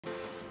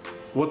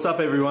What's up,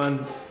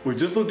 everyone? We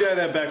just looked out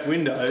our back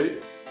window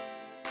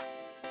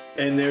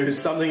and there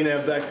is something in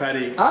our back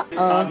paddock. I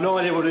have no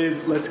idea what it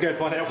is. Let's go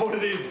find out what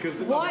it is.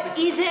 What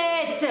is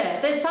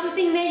it? There's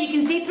something there. You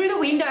can see through the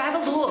window.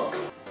 Have a look.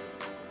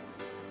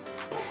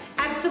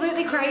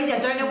 Absolutely crazy. I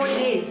don't know what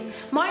it is.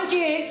 Mind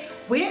you,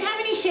 we don't have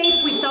any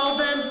sheep. We sold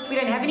them. We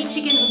don't have any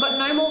chickens. We've got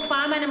no more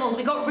farm animals.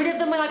 We got rid of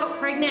them when I got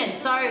pregnant.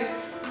 So,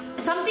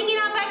 something in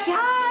our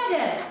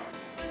backyard.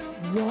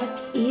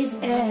 What is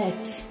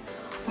it?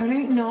 I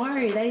don't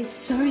know. That is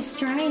so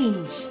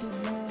strange.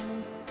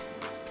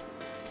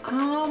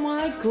 Oh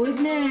my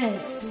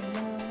goodness.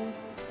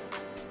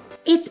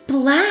 It's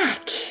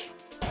black.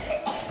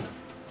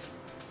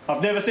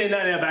 I've never seen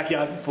that in our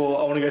backyard before.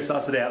 I want to go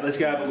suss it out. Let's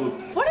go have a look.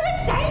 What if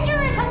it's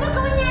dangerous? I'm not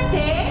going out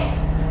there.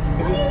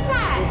 What is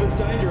that? If it's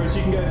dangerous,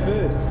 you can go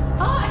first.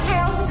 Oh, okay.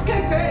 I'll just go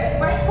first.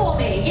 Wait for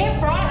me.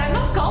 Yeah, right. I'm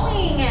not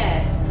going.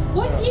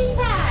 What is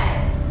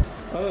that?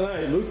 I don't know.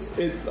 It looks...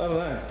 I don't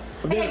know.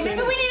 Okay,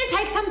 maybe we need to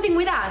take something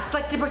with us,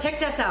 like to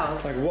protect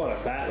ourselves. Like what, a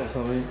bat or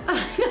something?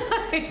 No,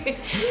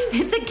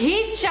 it's a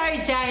kids show,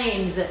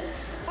 James.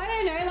 I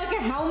don't know, like a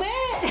helmet?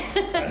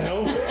 A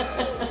helmet?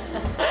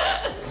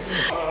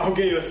 I'll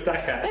get you a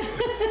stack hat.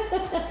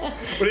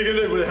 What are you going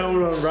to do with a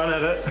helmet on and run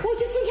at it? Well,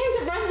 just in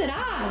case it runs at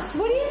us.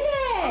 What is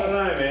it? I don't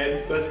know,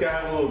 man. Let's go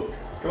have a look.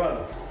 Come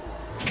on.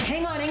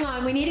 Hang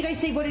on. We need to go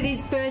see what it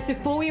is first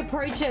before we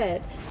approach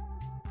it.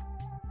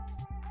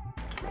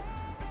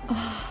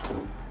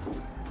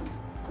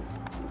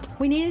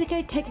 We need to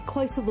go take a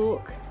closer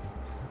look.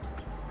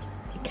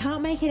 I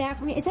can't make it out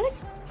from here. Is that a...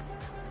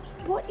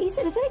 What is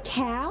it? Is that a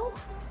cow?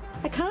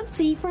 I can't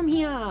see from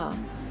here.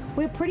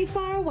 We're pretty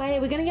far away.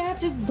 We're going to have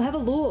to have a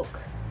look.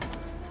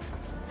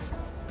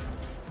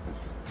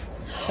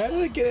 How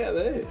did it get out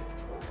there?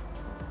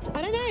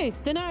 I don't know.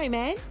 Don't know,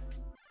 man.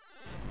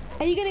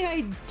 Are you going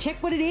to go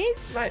check what it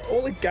is? Mate,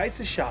 all the gates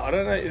are shut. I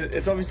don't know.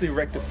 It's obviously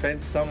wrecked a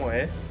fence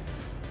somewhere.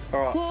 All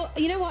right. Well,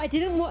 you know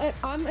what?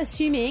 I'm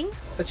assuming...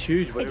 That's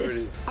huge, whatever it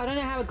is. I don't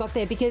know how it got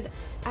there because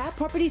our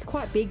property's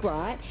quite big,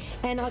 right?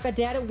 And like I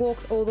doubt it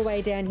walked all the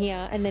way down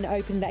here and then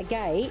opened that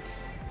gate.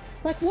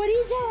 Like, what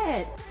is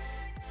it?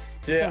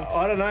 Yeah,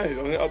 I don't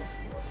know.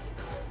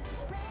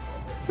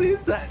 What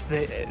is that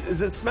thing?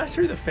 Is it smashed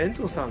through the fence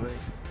or something?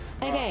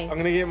 Okay. I'm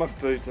going to get my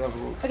boots and have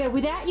a look. Okay,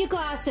 without your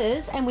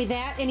glasses and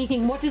without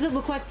anything, what does it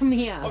look like from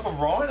here? Like a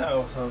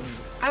rhino or something.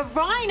 A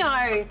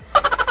rhino?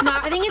 No,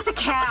 I think it's a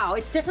cow.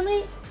 It's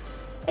definitely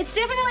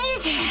a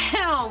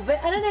cow, but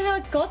I don't know how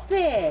it got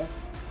there.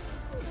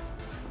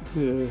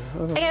 Yeah.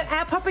 Okay,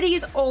 our property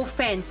is all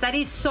fenced. That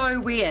is so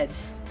weird.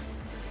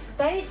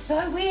 That is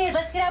so weird.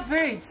 Let's get our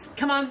boots.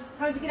 Come on,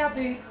 time to get our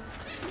boots.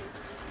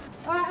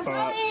 Alright,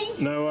 I'm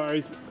going. No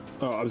worries.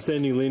 Oh, I'm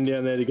sending Lynn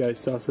down there to go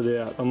suss it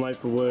out. I'm late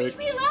for work. Wish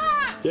me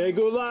luck. Yeah,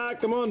 good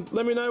luck. Come on,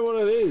 let me know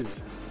what it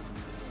is.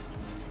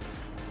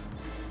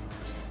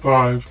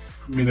 5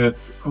 minutes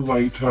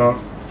later.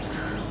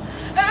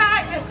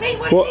 See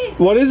what What? it is.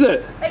 What is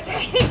it?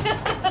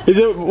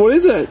 Okay. What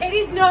is it? It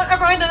is not a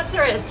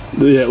rhinoceros.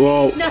 Yeah,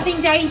 well,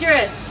 Nothing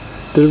dangerous.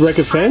 did it wreck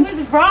a I fence?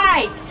 was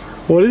right.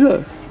 What is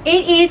it?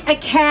 It is a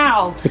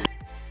cow.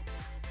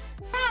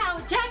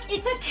 Cow, Jack,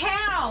 it's a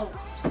cow.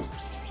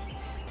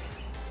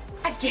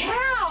 A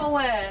cow.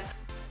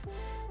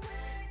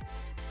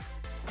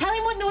 Tell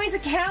him what noise a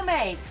cow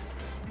makes.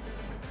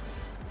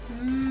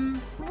 Moo.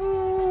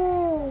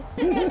 Moo.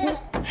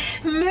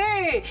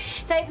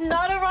 So it's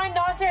not a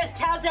rhinoceros.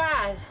 Tell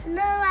Dad.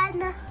 No, I'm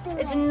not.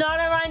 It's not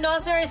a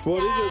rhinoceros.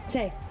 What Dad. is it?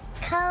 Say.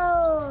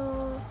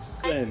 Cow.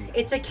 Then.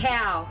 It's a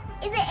cow.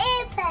 It's an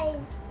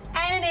airplane.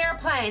 And an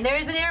airplane. There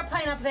is an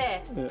airplane up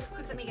there. Yeah.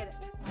 Quick, let me get it.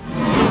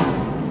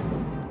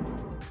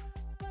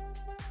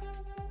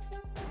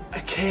 A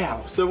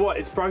cow. So what?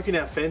 It's broken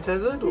our fence,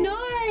 has it? Or? No,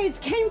 it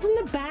came from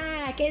the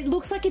back. It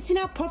looks like it's in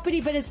our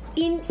property, but it's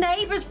in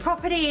neighbour's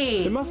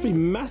property. It must be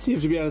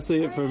massive to be able to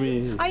see it from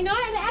here. I know,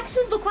 and it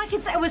actually looked like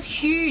it was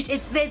huge.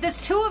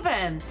 There's two of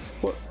them.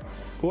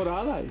 What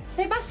are they?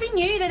 They must be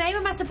new. The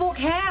neighbour must have bought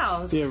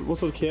cows. Yeah, what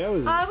sort of cow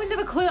is it? I wouldn't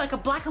have a clue, like a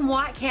black and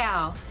white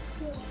cow.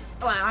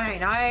 Well, I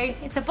don't know.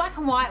 It's a black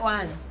and white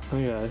one.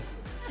 Okay.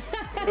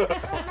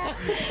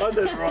 I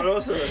said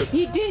rhinoceros.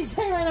 You did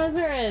say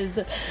rhinoceros.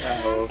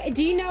 Oh.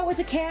 Do you know it was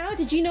a cow?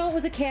 Did you know it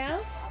was a cow?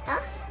 Huh?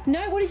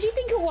 No, what did you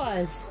think it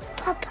was?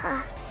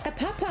 Papa. A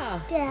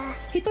papa? Yeah.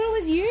 He thought it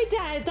was you,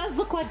 Dad. It does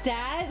look like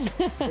Dad.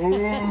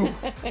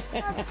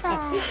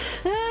 Papa.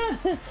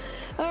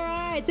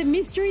 Alright, it's a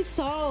mystery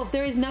solved.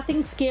 There is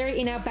nothing scary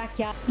in our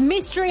backyard.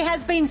 Mystery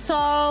has been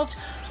solved.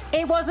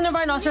 It wasn't a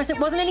rhinoceros. It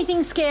wasn't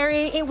anything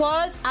scary. It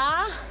was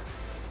a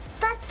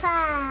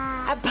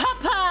Papa.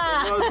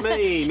 papa. It was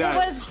me. No.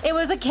 It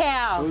was a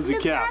cow. It was a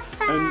cow.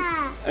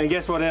 Papa. And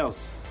guess what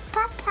else?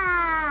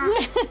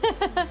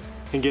 Papa.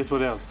 And guess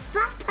what else?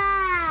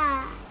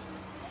 Papa.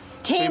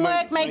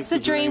 Teamwork makes the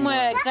dream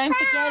work. Don't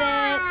forget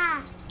it.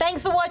 Papa.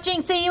 Thanks for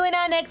watching. See you in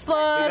our next Hit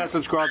vlog. that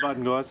subscribe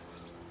button, guys.